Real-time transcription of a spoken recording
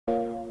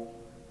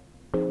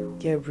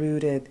get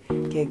rooted,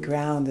 get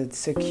grounded,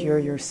 secure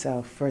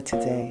yourself for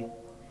today.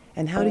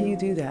 And how do you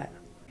do that?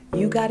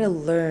 You got to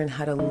learn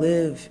how to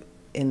live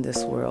in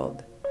this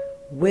world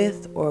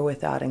with or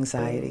without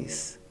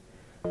anxieties.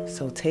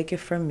 So take it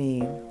from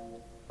me,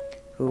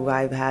 who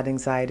I've had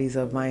anxieties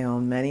of my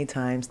own many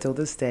times till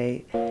this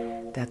day,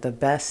 that the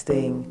best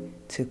thing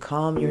to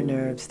calm your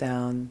nerves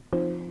down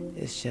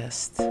is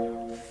just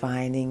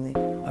finding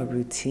a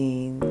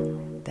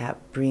routine that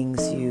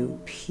brings you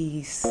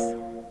peace,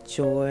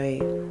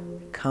 joy,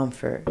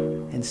 comfort,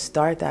 and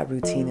start that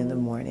routine in the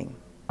morning.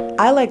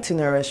 I like to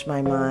nourish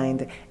my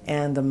mind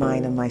and the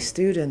mind of my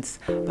students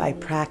by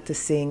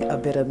practicing a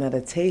bit of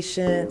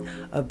meditation,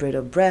 a bit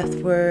of breath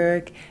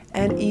work,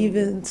 and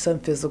even some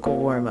physical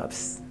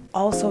warm-ups.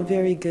 Also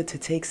very good to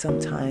take some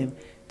time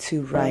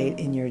to write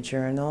in your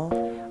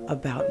journal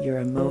about your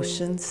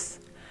emotions,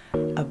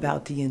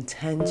 about the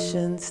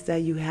intentions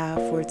that you have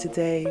for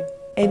today,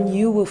 and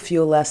you will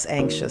feel less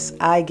anxious,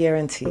 I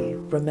guarantee.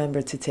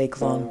 Remember to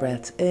take long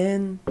breaths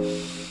in,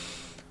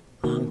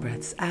 long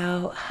breaths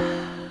out.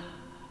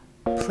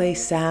 Play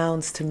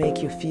sounds to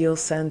make you feel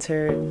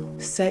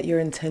centered. Set your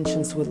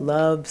intentions with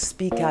love.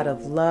 Speak out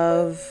of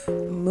love.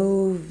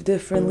 Move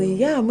differently.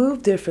 Yeah,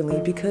 move differently,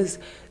 because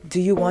do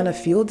you want to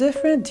feel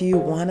different? Do you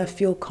want to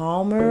feel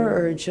calmer,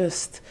 or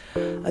just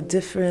a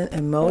different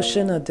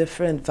emotion, a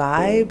different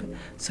vibe?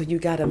 So you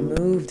got to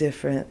move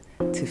different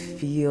to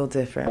feel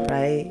different,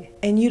 right?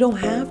 And you don't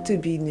have to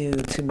be new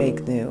to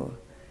make new.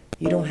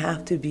 You don't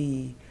have to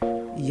be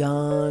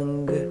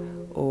young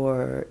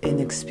or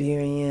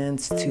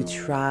inexperienced to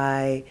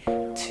try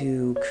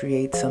to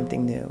create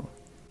something new.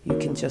 You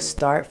can just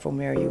start from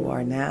where you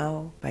are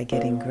now by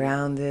getting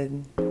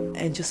grounded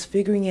and just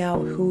figuring out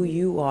who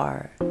you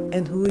are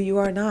and who you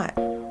are not.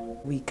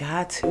 We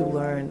got to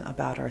learn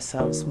about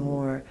ourselves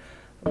more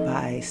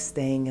by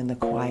staying in the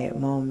quiet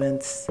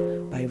moments,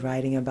 by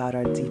writing about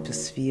our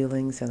deepest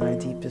feelings and our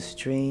deepest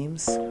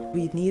dreams.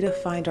 We need to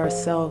find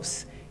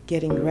ourselves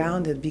getting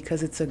grounded,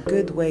 because it's a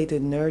good way to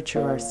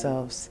nurture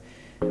ourselves,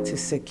 to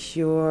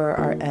secure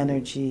our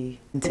energy,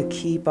 and to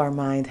keep our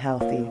mind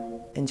healthy.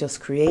 And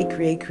just create,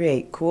 create,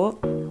 create. Cool?